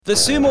The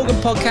Sue Morgan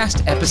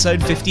Podcast,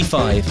 episode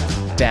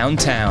 55,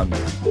 Downtown.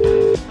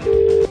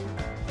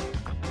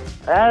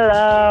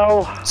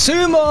 Hello.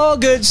 Sue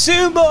Morgan!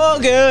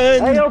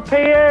 Hey up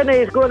here,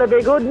 it's going to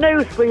be good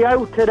news for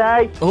you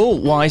today. Oh,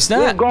 why's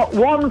that? We've got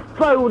one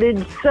phone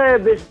in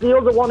service, the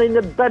other one in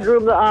the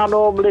bedroom that I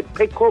normally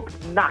pick up,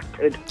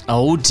 knackered.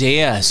 Oh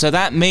dear, so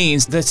that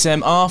means that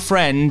our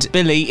friend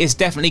Billy is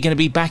definitely going to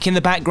be back in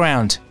the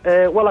background.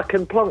 Well, I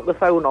can plonk the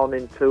phone on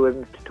into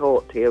him to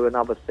talk to you and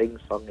have a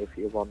sing-song if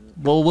you want.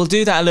 Well, we'll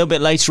do that a little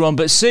bit later on,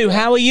 but Sue,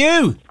 how are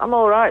you? I'm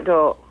alright,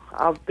 Doc.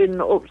 I've been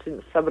up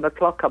since 7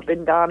 o'clock. I've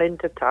been down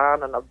into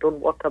town and I've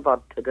done what I've had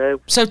to do.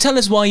 So tell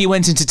us why you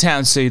went into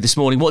town, Sue, this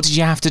morning. What did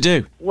you have to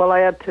do? Well, I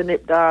had to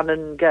nip down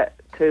and get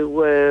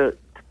to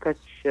fetch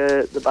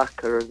the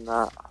backer and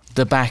that.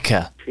 The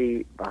backer.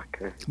 Cheap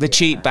backer. The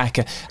cheap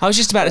backer. I was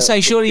just about to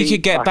say, surely you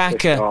could get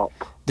backer. Shop.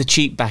 The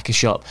cheap backer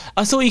shop.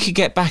 I thought you could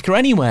get backer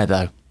anywhere,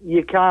 though.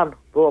 You can,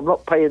 but I'm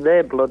not paying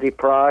their bloody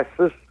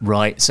prices.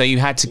 Right, so you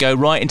had to go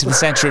right into the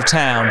centre of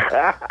town.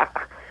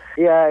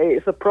 Yeah,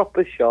 it's a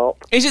proper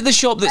shop. Is it the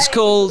shop that's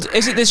called...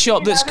 Is it this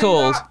shop that's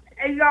called...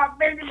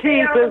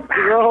 Jesus,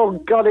 oh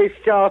God, he's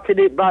shouting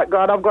it back.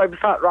 God, I've got him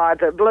sat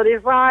right at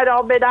bloody side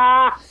on me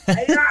now.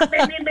 He got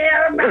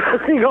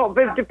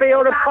 50p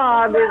on a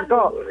pound.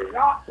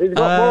 He's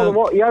got more than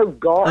what you've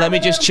got. Let me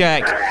just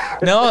check.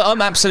 No,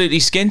 I'm absolutely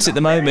skint at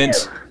the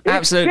moment.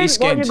 Absolutely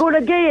skint. What are you going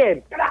to give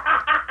him?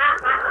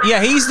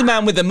 Yeah, he's the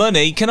man with the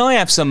money. Can I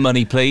have some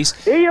money, please?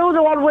 Are you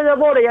the one with the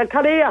money and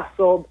can he have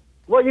some?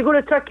 What, you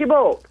going to take him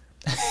up?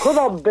 Come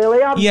on,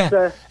 Billy, answer.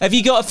 Yeah. Have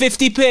you got a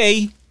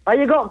 50p? Have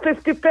you got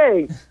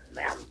 50p?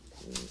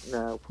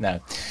 No,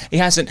 he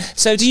hasn't.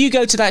 So do you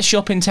go to that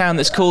shop in town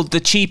that's called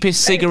the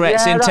cheapest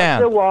cigarettes in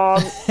town? Yeah,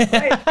 that's the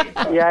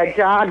one. Yeah,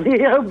 John,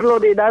 you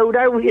bloody know,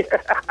 don't you?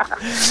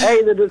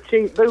 Hey, there's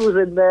cheap booze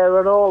in there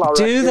and all, I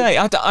reckon. Do they?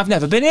 I've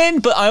never been in,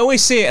 but I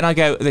always see it and I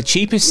go, the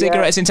cheapest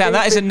cigarettes in town.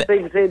 That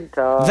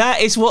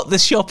is what the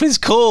shop is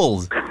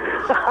called.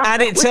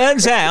 And it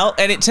turns out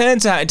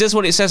it does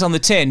what it says on the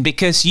tin,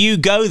 because you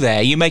go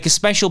there, you make a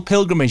special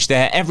pilgrimage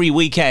there every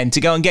weekend to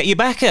go and get your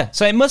backer.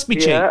 So it must be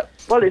cheap. Yeah.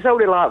 Well, it's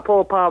only like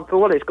 £4 for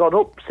one. It's gone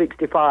up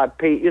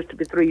 65p. It used to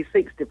be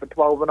 $3.60 for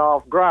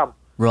 12.5 gram.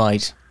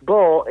 Right.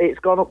 But it's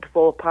gone up to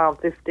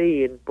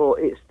 £4.15. But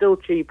it's still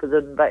cheaper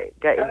than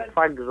getting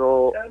fags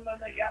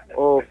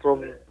or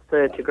from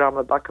 30 gram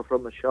of backer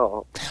from a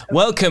shop.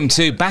 Welcome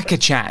to Backer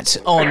Chat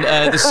on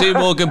the Sue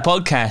Morgan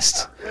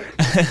Podcast.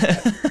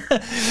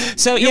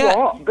 So You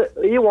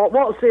what?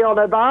 What's he on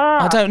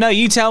about? I don't know.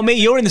 You tell me.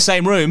 You're in the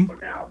same room.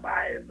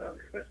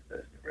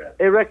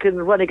 He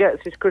reckons when he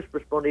gets his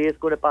Christmas money, he's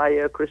going to buy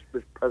you a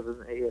Christmas present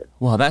here.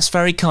 Well, that's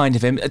very kind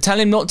of him. Tell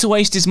him not to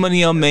waste his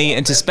money on me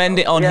and to spend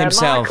it on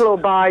himself. Michael will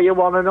buy you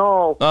one and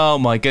all. Oh,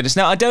 my goodness.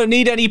 No, I don't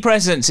need any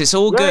presents. It's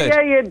all good.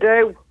 Yeah, you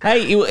do.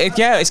 Hey,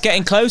 it's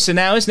getting closer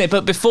now, isn't it?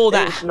 But before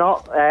that... It's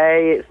not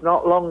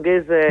long,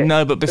 is it?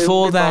 No, but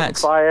before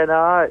that... Bonfire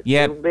night.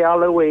 Yeah. It'll be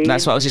Halloween.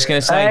 That's what I was just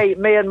going to say. Hey,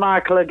 me and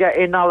Michael are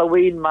getting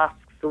Halloween masks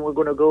and we're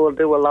going to go and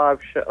do a live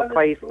show on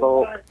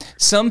Facebook.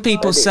 Some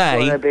people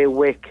say... It's going to be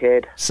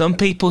wicked. Some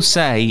people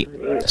say,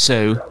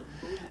 Sue,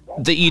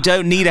 that you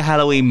don't need a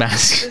Halloween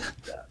mask.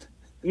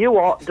 You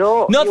what,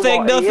 Doc?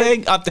 Nothing.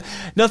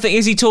 Nothing.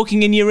 Is he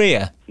talking in your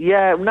ear?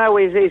 Yeah, no,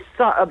 he's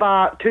sat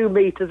about 2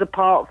 metres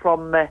apart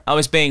from me. I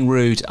was being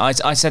rude. I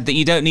said that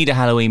you don't need a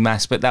Halloween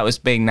mask, but that was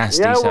being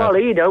nasty. Yeah, so. well,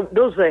 he don't,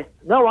 does he?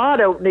 No, I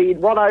don't need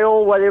one. I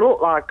already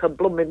look like a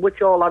blooming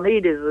witch. All I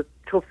need is a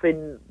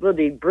chuffing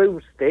bloody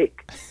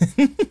broomstick.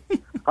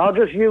 I'll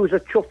just use a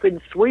chuffing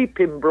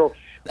sweeping brush.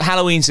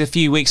 Halloween's a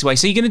few weeks away,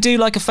 so you're going to do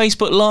like a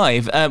Facebook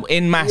Live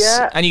in mass,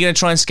 and you're going to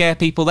try and scare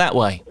people that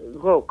way?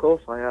 Well, of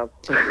course I have.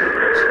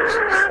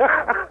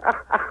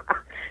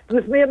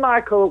 With me and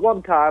Michael at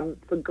one time,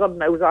 for God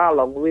knows how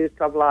long, we used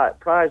to have like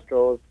prize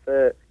draws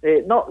for,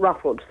 not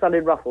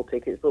selling raffle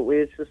tickets, but we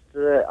used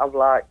to have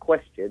like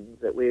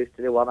questions that we used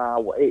to do on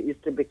it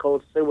used to be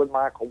called Sue and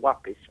Michael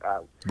Wappy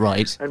Show.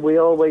 Right. And we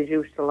always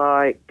used to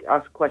like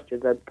ask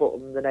questions and put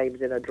them the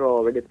names in a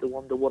drawer, and if they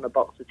won a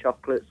box of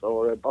chocolates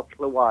or a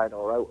bottle of wine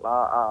or out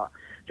like that,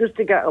 just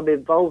to get them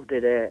involved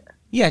in it.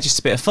 Yeah, just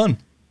a bit of fun.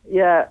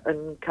 Yeah,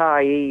 and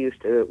Kai, he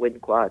used to win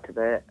quite a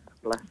bit.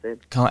 Bless him.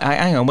 Kai,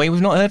 hang on,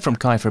 we've not heard from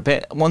Kai for a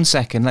bit. 1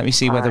 second, let me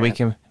see whether we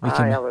can.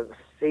 I haven't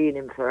seen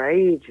him for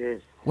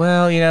ages.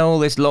 Well, all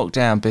this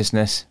lockdown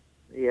business.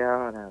 Yeah,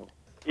 I know.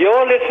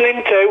 You're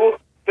listening to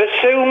the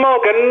Sue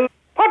Morgan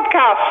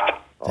Podcast.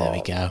 There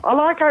we go. I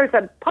like how he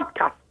said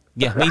podcast.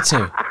 Yeah, me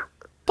too.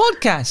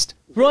 Podcast.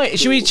 Right,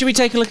 should we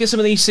take a look at some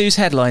of these Sue's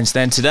headlines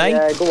then today?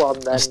 Yeah, go on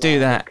then. Let's do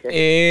that. Okay.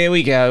 Here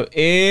we go.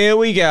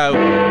 Oh,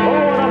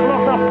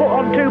 I've put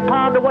on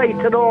 £2 of weight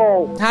and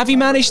all. Have you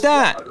managed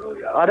that?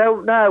 I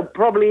don't know.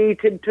 Probably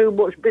eating too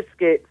much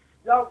biscuits.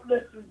 Don't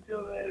listen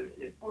to him.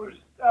 He put a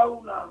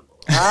stone on.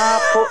 I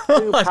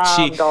put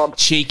 £2 on.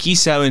 Cheeky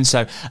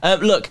so-and-so.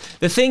 Look,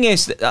 the thing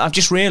is, that I've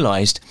just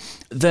realised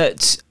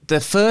that the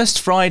first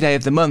Friday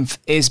of the month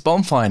is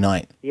bonfire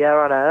night. Yeah,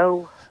 I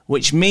know.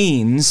 Which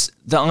means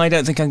that I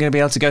don't think I'm going to be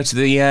able to go to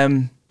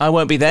the I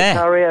won't be there.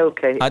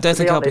 Karaoke. I don't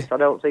think I'll be. I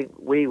don't think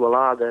we will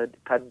either,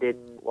 depending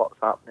what's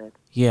happening.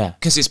 Yeah,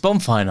 because it's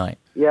bonfire night.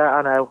 Yeah,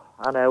 I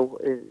know.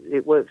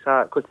 It works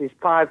out, because there's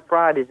 5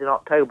 Fridays in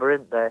October,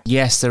 isn't there?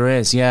 Yes, there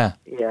is, yeah.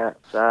 Yeah,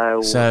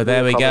 so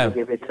there we go.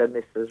 Give it a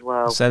miss as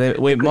well. So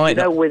we might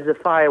know, with the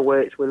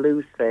fireworks with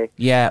Lucy,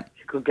 yeah,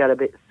 she could get a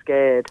bit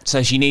scared.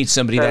 So she needs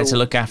somebody there to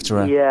look after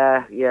her.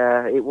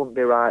 Yeah, it wouldn't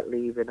be right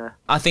leaving her.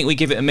 I think we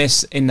give it a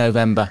miss in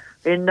November.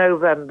 In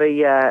November,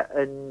 yeah,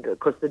 and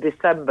because the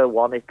December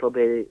one, it'll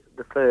be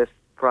the first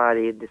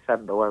Friday in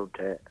December, won't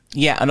it?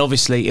 Yeah, and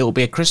obviously it'll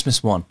be a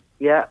Christmas one.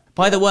 Yeah.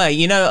 By the way,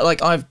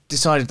 I've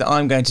decided that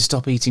I'm going to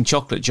stop eating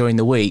chocolate during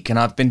the week, and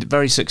I've been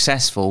very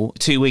successful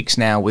 2 weeks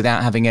now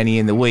without having any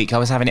in the week. I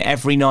was having it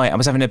every night. I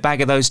was having a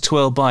bag of those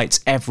 12 bites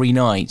every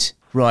night.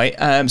 Right,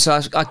 so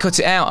I cut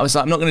it out. I was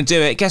like, I'm not going to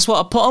do it. Guess what?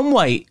 I put on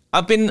weight.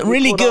 I've been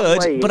really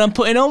good, but I'm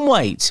putting on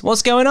weight.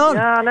 What's going on?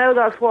 Yeah, I know,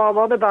 that's what I'm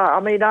on about.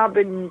 I mean, I've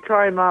been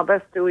trying my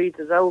best to eat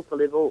as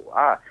healthily, but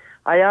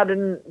I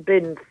hadn't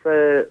been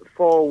for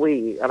 4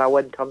 weeks, and I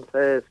went on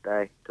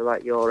Thursday to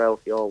like Your Health,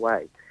 Your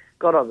Way.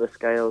 Got on the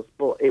scales,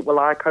 but it was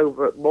like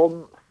over at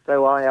months,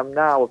 so I am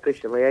now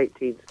officially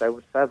 18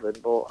 stone 7,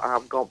 but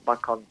I've gone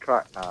back on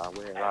track now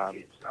where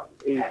I'm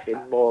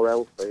eating more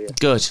healthy.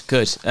 Good.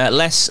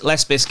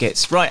 Less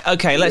biscuits. Right,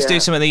 okay, let's do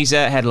some of these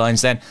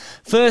headlines then.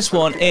 First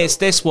one is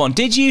this one.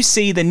 Did you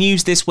see the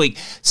news this week?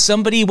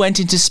 Somebody went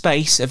into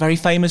space, a very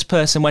famous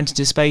person went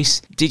into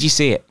space. Did you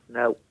see it?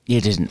 No. You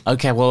didn't?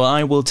 Okay, well,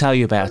 I will tell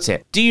you about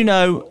it. Do you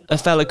know a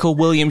fella called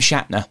William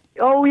Shatner?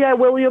 Oh, yeah,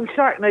 William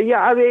Shatner,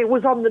 yeah. I mean, it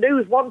was on the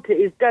news, wasn't it?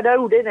 He's dead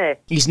old, isn't he?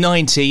 He's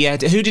 90, yeah.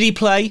 Who did he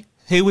play?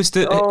 Who was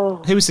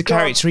the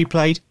character he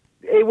played?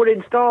 He was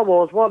in Star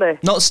Wars, wasn't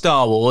he? Not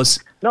Star Wars.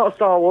 Not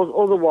Star Wars,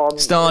 other one.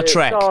 Star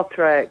Trek. Star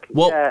Trek.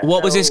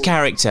 What was his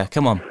character?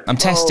 Come on, I'm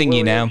testing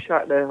you now.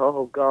 Shatner,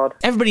 oh, God.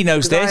 Everybody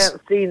knows this. I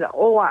haven't seen that.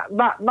 Oh,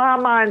 my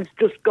mind's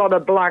just got a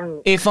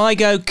blank. If I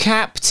go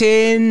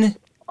Captain...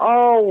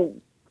 Oh,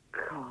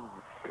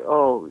 God.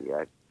 Oh,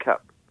 yeah.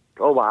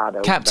 I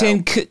don't Captain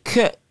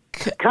know.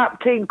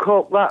 Captain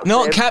Cook, that's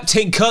Not him.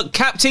 Captain Cook,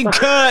 Captain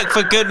Kirk,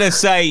 for goodness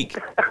sake.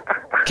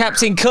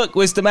 Captain Cook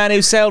was the man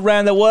who sailed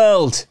around the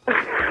world.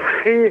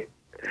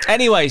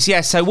 Anyways,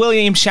 yes, so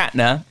William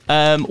Shatner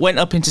went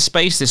up into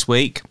space this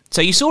week.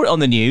 So you saw it on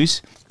the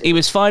news. He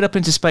was fired up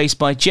into space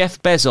by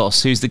Jeff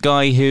Bezos, who's the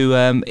guy who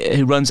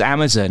runs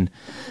Amazon,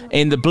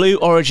 in the Blue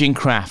Origin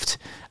craft.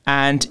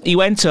 And he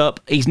went up,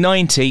 he's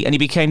 90, and he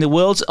became the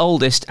world's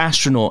oldest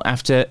astronaut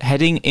after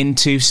heading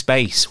into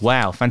space.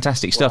 Wow,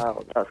 fantastic stuff.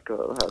 Wow, that's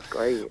good. That's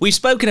great. We've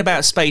spoken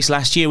about space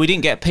last year. We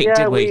didn't get picked,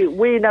 did we?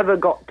 We never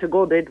got to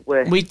go, did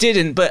we? We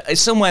didn't, but it's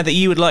somewhere that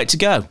you would like to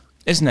go,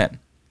 isn't it?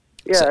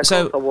 Yeah, of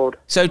course I would.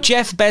 So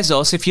Jeff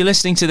Bezos, if you're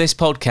listening to this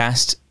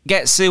podcast,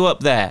 get Sue up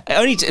there.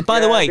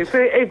 By the way...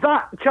 If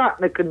that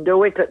Shatner can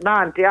do it at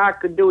 90, I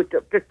can do it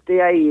at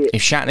 58.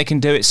 If Shatner can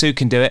do it, Sue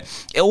can do it.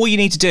 All you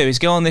need to do is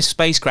go on this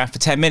spacecraft for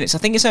 10 minutes. I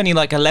think it's only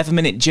like an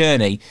 11-minute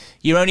journey.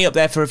 You're only up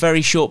there for a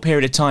very short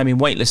period of time in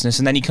weightlessness,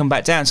 and then you come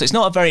back down. So it's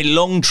not a very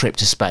long trip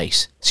to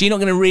space. So you're not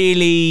going to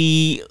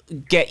really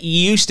get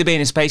used to being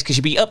in space, because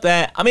you'll be up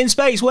there, I'm in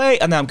space, wait,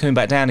 and then I'm coming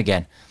back down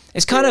again.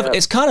 It's kind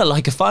of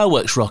like a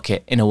fireworks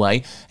rocket in a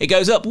way. It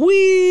goes up,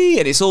 whee,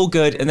 and it's all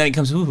good, and then it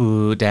comes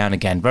down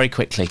again very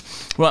quickly.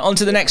 Right, on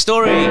to the next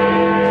story.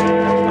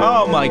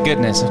 Oh my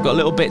goodness, I've got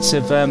little bits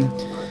of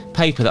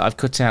paper that I've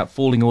cut out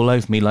falling all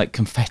over me like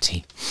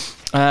confetti.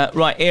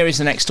 Right, here is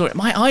the next story.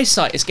 My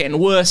eyesight is getting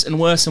worse and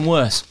worse and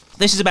worse.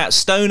 This is about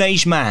Stone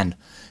Age man,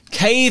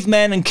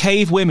 cavemen and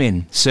cave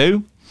women.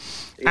 Sue?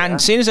 Yeah.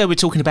 And seeing as though we're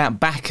talking about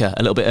Bacca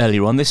a little bit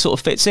earlier on, this sort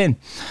of fits in.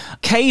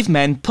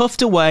 Cavemen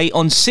puffed away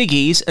on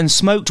ciggies and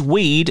smoked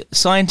weed,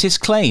 scientists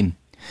claim.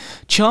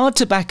 Charred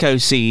tobacco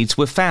seeds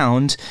were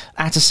found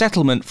at a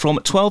settlement from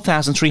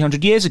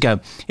 12,300 years ago.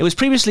 It was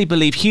previously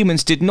believed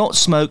humans did not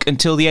smoke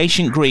until the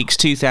ancient Greeks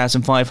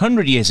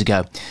 2,500 years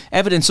ago.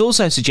 Evidence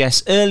also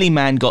suggests early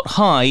man got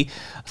high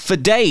for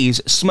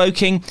days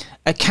smoking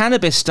a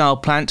cannabis-style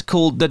plant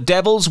called the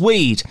devil's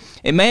weed.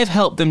 It may have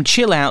helped them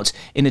chill out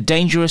in a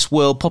dangerous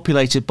world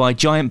populated by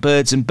giant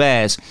birds and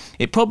bears.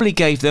 It probably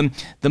gave them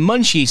the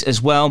munchies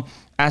as well,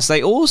 as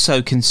they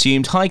also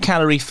consumed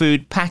high-calorie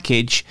food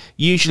packaged,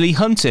 usually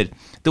hunted.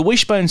 The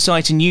Wishbone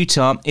site in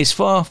Utah is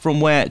far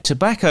from where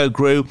tobacco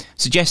grew,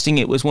 suggesting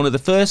it was one of the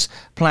first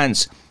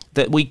plants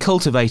that we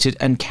cultivated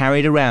and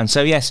carried around.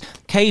 So yes,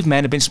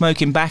 cavemen have been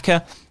smoking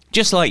bacca,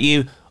 just like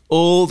you,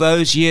 all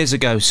those years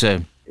ago,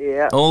 Sue.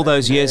 Yeah. All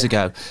those years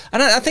ago.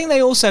 And I think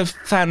they also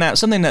found out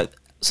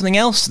something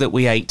else that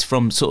we ate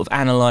from sort of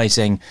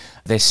analysing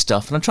this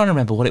stuff. And I'm trying to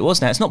remember what it was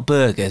now. It's not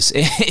burgers.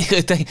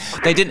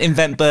 They didn't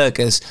invent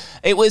burgers.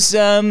 It was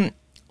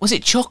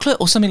it chocolate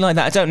or something like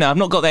that? I don't know. I've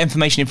not got that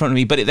information in front of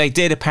me, but they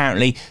did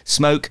apparently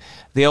smoke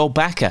the old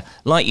bacca,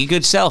 like your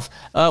good self.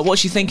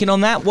 What's you thinking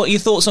on that? What are your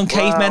thoughts on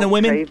cavemen and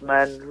women?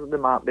 Cavemen, they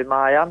might be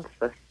my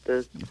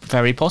ancestors.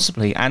 Very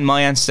possibly, and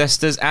my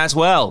ancestors as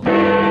well.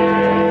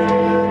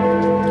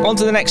 On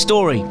to the next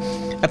story.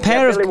 A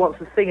pair of... Billy wants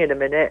to sing in a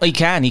minute. Oh, he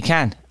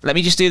can. Let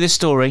me just do this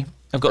story.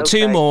 I've got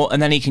two more,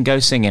 and then he can go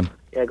singing.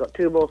 Yeah, got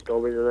two more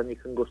stories, and then you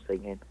can go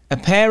singing. A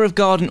pair of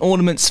garden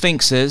ornament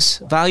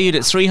sphinxes, valued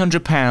at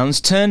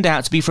 £300, turned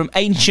out to be from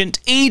ancient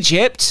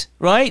Egypt,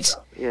 right?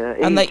 Yeah,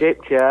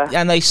 Egypt, yeah.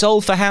 And they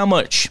sold for how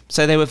much?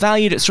 So they were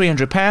valued at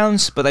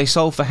 £300, but they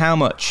sold for how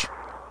much?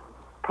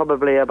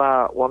 Probably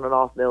about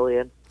 1.5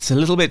 million. It's a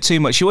little bit too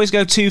much. You always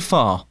go too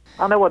far.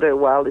 I know I do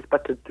well. It's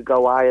better to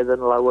go higher than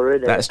lower,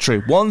 isn't it? That's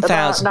true.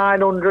 About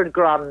 900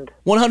 grand.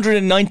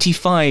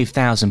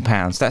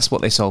 £195,000. That's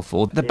what they sold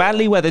for. The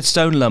badly weathered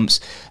stone lumps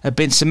had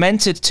been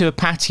cemented to a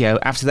patio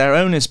after their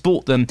owners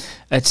bought them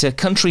at a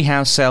country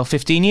house sale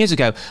 15 years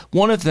ago.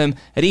 One of them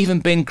had even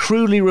been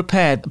crudely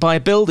repaired by a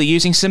builder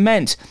using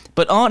cement.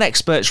 But art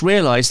experts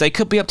realised they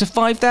could be up to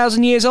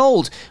 5,000 years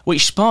old,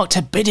 which sparked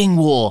a bidding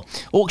war.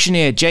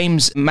 Auctioneer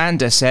James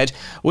Mander said,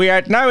 "We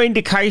had no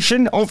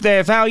indication of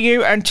their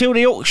value until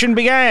the auction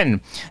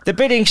began. The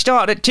bidding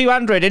started at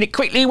 200 and it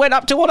quickly went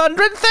up to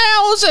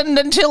 100,000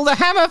 until the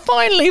hammer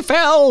finally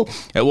fell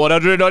at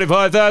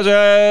 195,000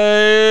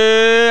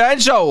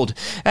 and sold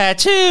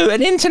to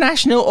an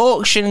international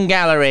auction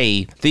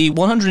gallery." The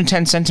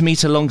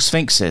 110-centimetre long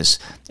sphinxes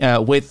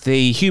with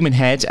the human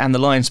head and the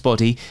lion's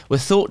body were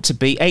thought to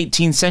be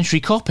 18th century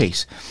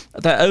copies.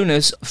 Their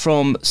owners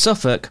from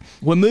Suffolk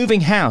were moving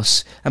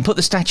house and put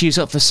the statues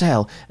up for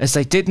sale as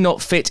they did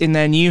not fit in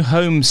their new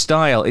home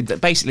style.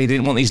 Basically, they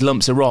didn't want these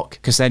lumps of rock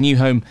because their new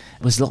home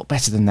was a lot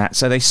better than that.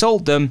 So they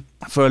sold them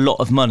for a lot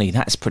of money.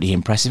 That's pretty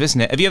impressive, isn't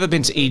it? Have you ever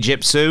been to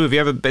Egypt, Sue? Have you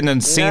ever been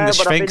and seen the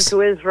Sphinx? I've been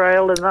to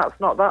Israel, and that's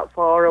not that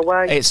far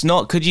away. It's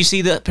not. Could you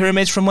see the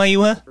pyramids from where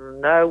you were?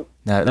 No.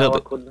 No, a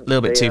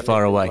little bit too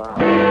far away.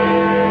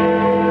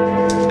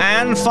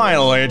 And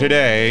finally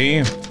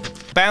today,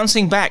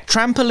 bouncing back,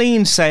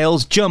 trampoline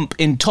sales jump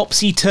in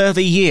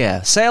topsy-turvy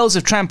year. Sales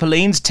of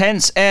trampolines,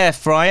 tents, air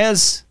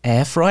fryers,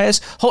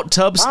 hot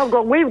tubs.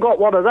 We've got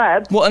one of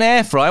them. What, an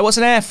air fryer? What's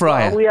an air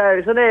fryer? Oh, yeah,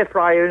 it's an air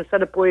fryer.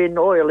 Instead of putting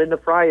oil in the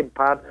frying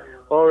pan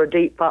or a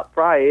deep fat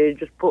fryer, you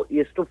just put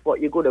your stuff,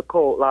 what you're going to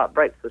cook, like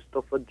breakfast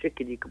stuff and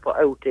chicken, you can put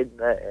out in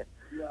there.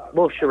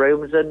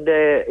 Mushrooms, and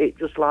it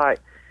just like,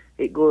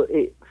 it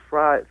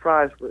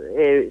fries.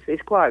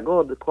 It's quite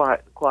good.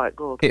 Quite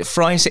good. It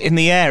fries it in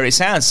the air. It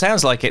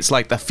sounds like it's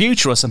like the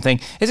future or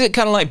something. Is it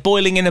kind of like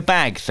boiling in a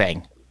bag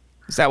thing?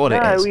 Is that what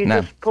it is?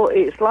 No, just put.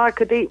 It's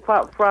like a deep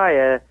fat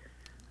fryer,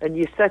 and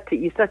you set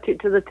it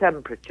to the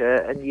temperature,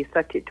 and you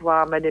set it to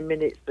how many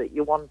minutes that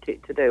you want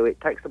it to do. It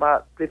takes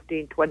about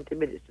 15-20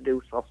 minutes to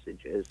do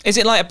sausages. Is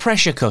it like a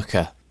pressure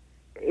cooker?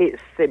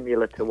 It's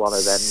similar to one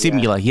of them.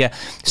 Similar, yeah.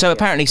 So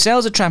apparently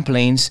sales of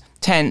trampolines,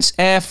 tents,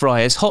 air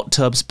fryers, hot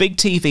tubs, big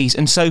TVs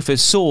and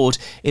sofas soared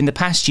in the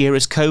past year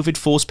as COVID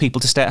forced people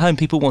to stay at home.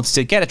 People wanted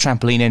to get a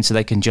trampoline in so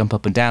they can jump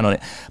up and down on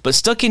it. But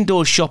stuck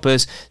indoors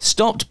shoppers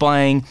stopped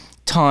buying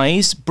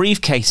ties,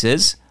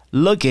 briefcases,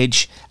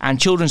 luggage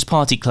and children's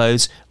party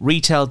clothes,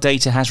 retail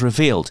data has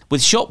revealed.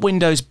 With shop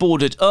windows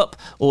boarded up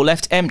or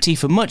left empty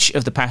for much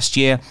of the past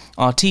year,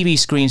 our TV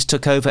screens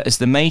took over as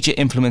the major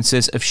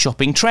influencers of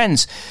shopping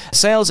trends.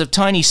 Sales of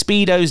tiny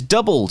Speedos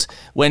doubled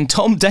when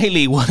Tom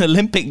Daley won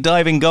Olympic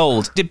diving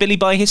gold. Did Billy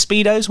buy his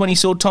Speedos when he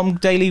saw Tom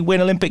Daley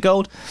win Olympic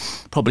gold?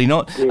 Probably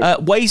not.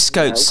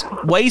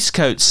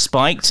 Waistcoats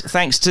spiked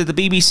thanks to the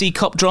BBC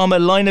cop drama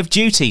Line of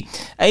Duty.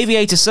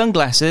 Aviator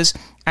sunglasses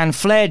and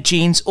flared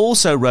jeans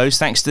also rose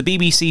thanks to the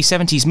BBC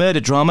 70s murder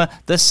drama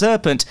The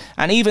Serpent,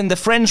 and even the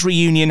Friends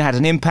reunion had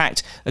an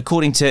impact,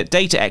 according to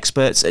data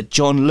experts at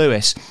John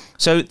Lewis.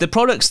 So the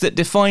products that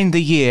defined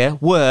the year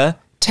were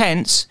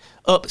tents,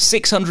 up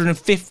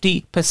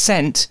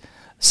 650%,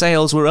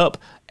 sales were up,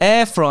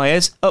 air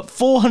fryers up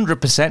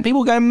 400%,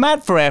 people going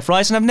mad for air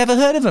fryers and I've never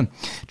heard of them.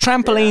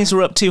 Trampolines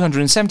were up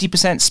 270%,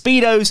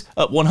 Speedos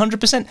up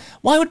 100%.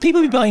 Why would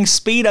people be buying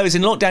Speedos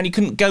in lockdown? You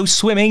couldn't go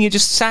swimming, you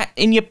just sat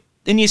in your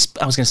sat in your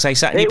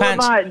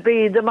pants.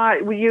 They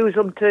might use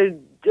them to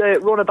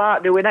run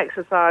about doing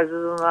exercises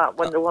and that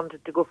when they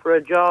wanted to go for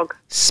a jog.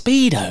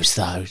 Speedos,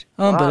 though.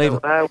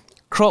 Unbelievable.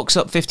 Crocs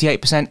up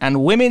 58%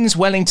 and women's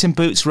Wellington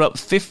boots were up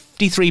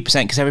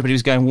 53% because everybody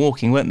was going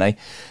walking, weren't they?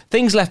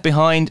 Things left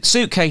behind,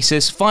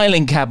 suitcases,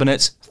 filing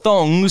cabinets,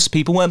 thongs,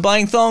 people weren't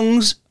buying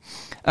thongs,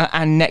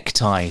 and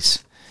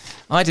neckties.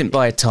 I didn't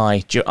buy a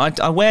tie.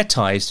 I wear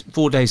ties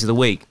 4 days of the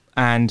week,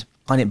 and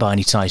I didn't buy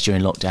any ties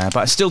during lockdown,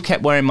 but I still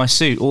kept wearing my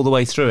suit all the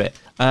way through it.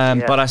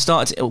 But I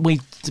started. We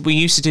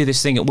used to do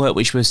this thing at work,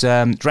 which was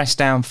Dress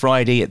Down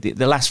Friday.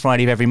 The last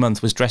Friday of every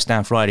month was Dress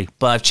Down Friday,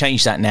 but I've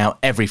changed that now.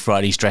 Every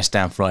Friday's Dress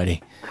Down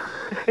Friday.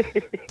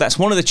 That's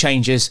one of the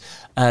changes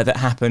that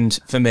happened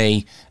for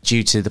me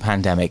due to the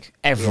pandemic.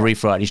 Every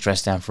Friday's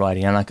Dress Down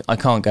Friday, and I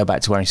can't go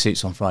back to wearing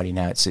suits on Friday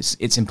now.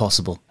 It's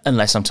impossible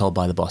unless I'm told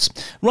by the boss.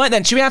 Right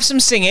then, should we have some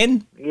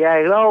singing? Yeah.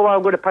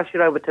 I'm going to pass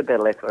you over to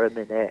Billy for a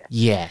minute.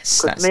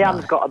 Yes, because my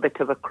hand's got a bit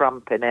of a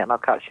cramp in it, and I'll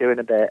catch you in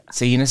a bit.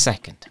 See you in a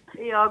second.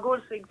 Yeah, I'll go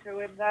and sing to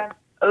him then.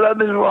 Hello,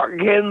 Miss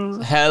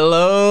Watkins.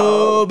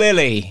 Hello,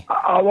 Billy.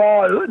 How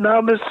are you?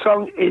 Now, my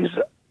song is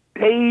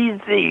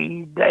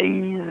Daisy,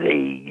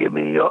 Daisy, give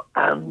me your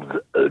hands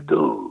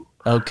ado.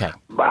 Okay.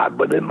 By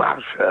Buddy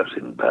Mashers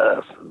in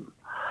person.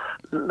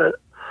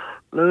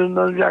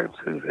 Lyndon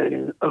Jackson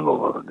singing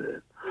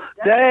another.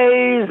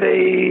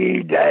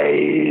 Daisy,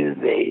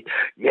 Daisy,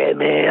 give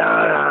me your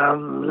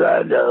arms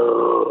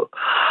anew.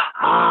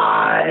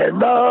 I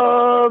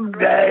love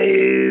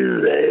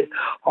Daisy,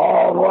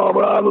 all from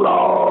the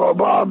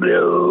love of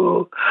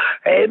you.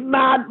 It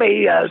might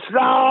be a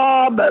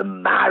summer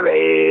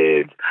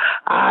marriage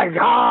I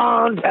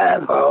can't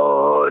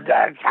afford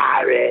to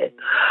carry,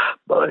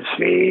 but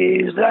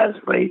she's a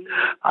sweet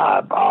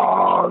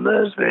upon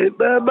the street,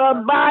 but my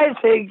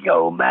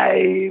bicycle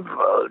made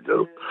for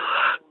two.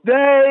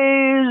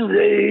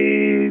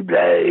 Daisy,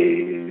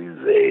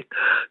 Daisy,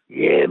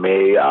 give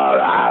me your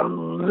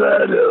arms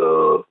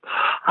anew.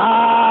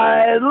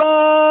 I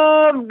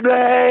love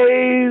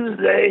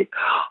Daisy,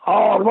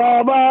 all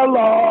for the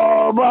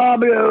love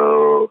of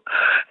you.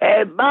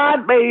 It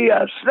might be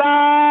a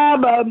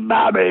summer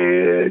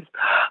marriage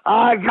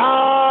I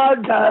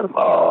can't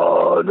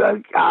afford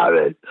to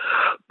carry,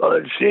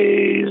 but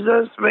she's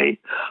a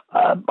sweet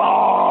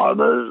upon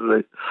the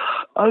street,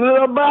 a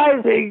little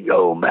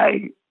bicycle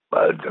mate.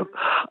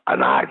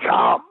 And I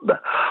can't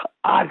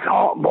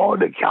afford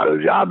to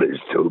carry job. It's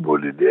too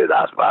money there.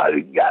 That's why I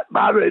didn't get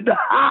married.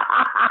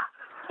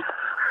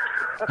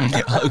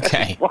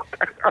 Okay.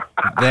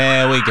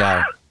 There we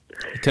go.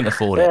 You couldn't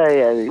afford it.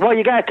 Yeah. Well,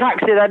 you get a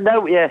taxi then,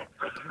 don't you?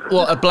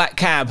 What, a black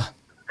cab?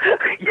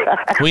 Yeah.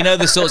 We know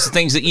the sorts of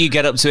things that you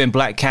get up to in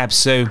black cabs,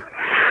 Sue.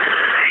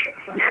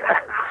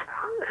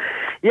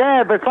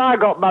 Yeah, but if I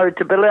got married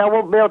to Billy, I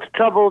wouldn't be able to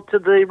travel to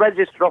the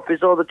register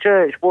office or the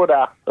church, would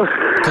I?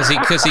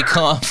 Because he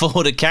can't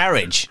afford a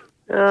carriage.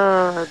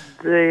 Oh,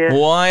 dear.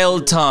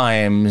 Wild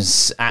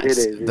times at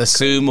the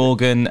Sue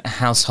Morgan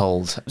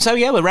household. So,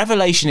 yeah, the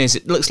revelation is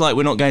it looks like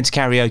we're not going to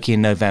karaoke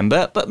in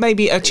November, but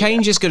maybe a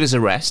change is good as a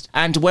rest.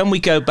 And when we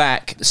go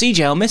back,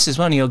 CJ will miss us,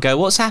 won't he? He'll go,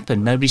 what's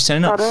happened? Nobody's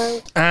turning up.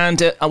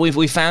 And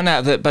we found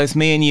out that both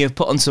me and you have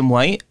put on some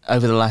weight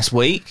over the last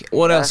week.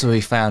 What else have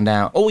we found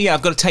out? Oh, yeah,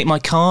 I've got to take my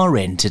car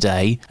in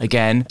today,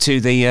 again, to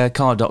the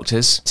car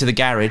doctors, to the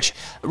garage.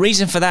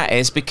 Reason for that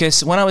is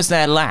because when I was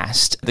there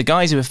last, the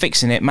guys who were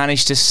fixing it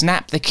managed to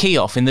snap the key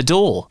off in the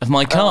door of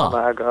my car.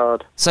 Oh my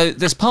God. So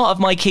there's part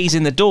of my keys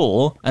in the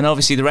door, and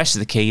obviously the rest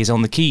of the key is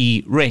on the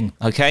key ring,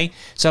 okay?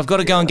 So I've got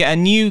to go and get a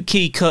new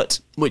key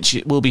cut,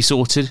 which will be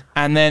sorted,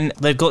 and then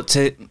they've got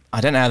to, I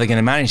don't know how they're going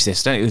to manage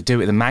this. Don't they do it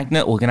with a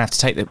magnet, or we're going to have to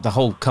take the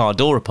whole car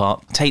door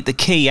apart, take the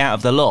key out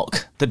of the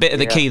lock, the bit of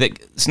the key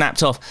that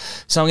snapped off.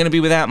 So I'm going to be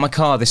without my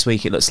car this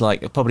week, it looks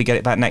like. I'll probably get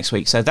it back next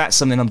week. So that's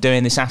something I'm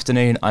doing this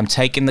afternoon. I'm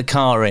taking the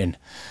car in.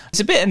 It's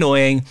a bit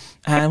annoying.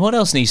 And what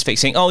else needs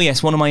fixing? Oh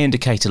yes, one of my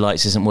indicator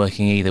lights isn't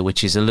working either,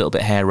 which is a little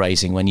bit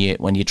hair-raising when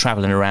you're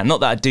travelling around. Not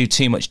that I do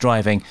too much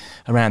driving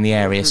around the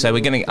area. So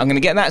I'm gonna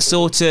get that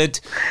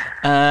sorted.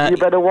 You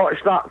better watch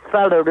that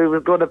fella who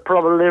was going to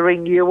probably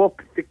ring you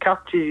up if he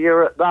catches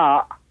you at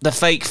that. The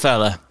fake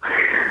fella.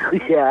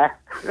 Yeah.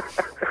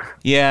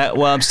 Yeah,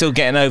 well, I'm still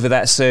getting over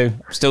that, Sue.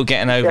 I'm still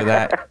getting over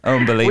that.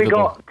 Unbelievable. We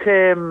got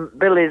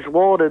Billy's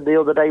warden the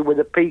other day with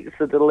a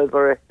pizza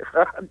delivery.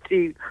 And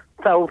she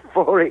fell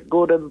for it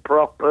good and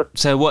proper.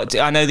 So what?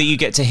 I know that you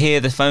get to hear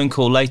the phone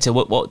call later.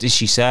 What did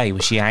she say?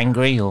 Was she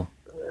angry or?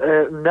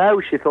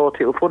 No, she thought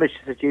it was funny. She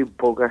said, "You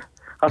bugger."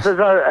 I said,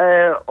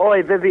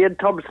 "Oi, Vivian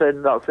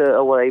Thompson." That's her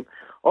name.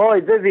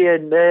 "Oi,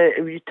 Vivian,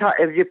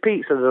 have your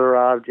pizzas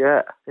arrived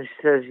yet?" And she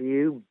says,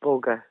 "You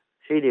bugger."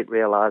 She didn't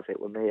realise it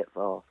was me at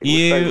first.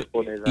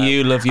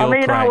 You love your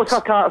pranks. I was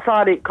sat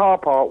outside at car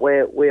park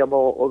where we am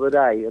all other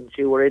day, and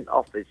she were in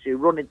office. She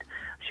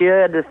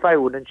heard the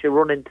phone, and she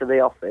run into the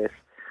office,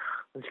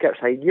 and she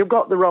kept saying, "You've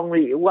got the wrong.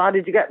 Why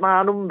did you get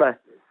my number?"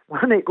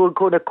 When it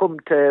could have come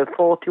to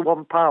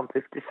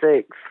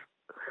 £41.56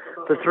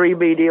 for 3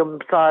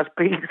 medium-sized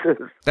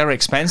pizzas. They're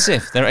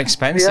expensive. Yeah, she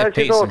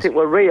pizzas. Thought it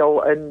were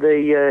real, and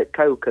the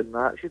Coke and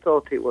that. She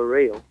thought it were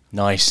real.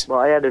 Nice.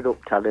 Well, I ended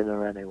up telling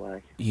her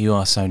anyway. You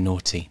are so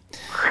naughty.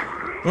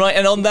 Right,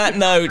 and on that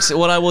note,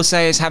 what I will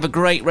say is have a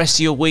great rest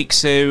of your week,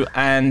 Sue,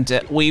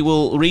 and we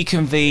will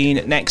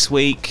reconvene next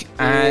week.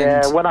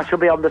 And yeah, when I shall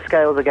be on the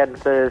scales again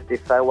Thursday,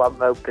 so I'm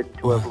hoping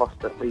to have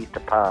lost at least a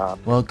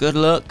pound. Well, good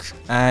luck,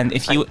 and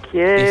if you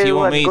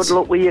want me, good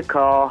luck with your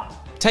car.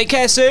 Take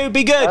care, Sue.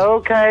 Be good.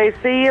 Okay,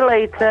 see you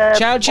later.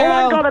 Ciao, ciao.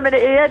 Oh, hang on a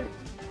minute, Ian.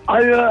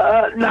 Are you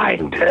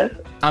 90?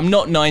 I'm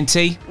not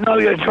 90. No,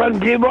 you're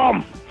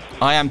 21.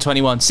 I am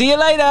 21. See you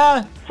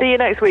later. See you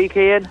next week,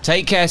 Ian.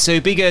 Take care,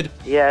 Sue. Be good.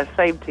 Yeah,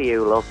 same to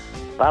you, love.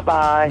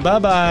 Bye-bye.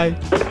 Bye-bye.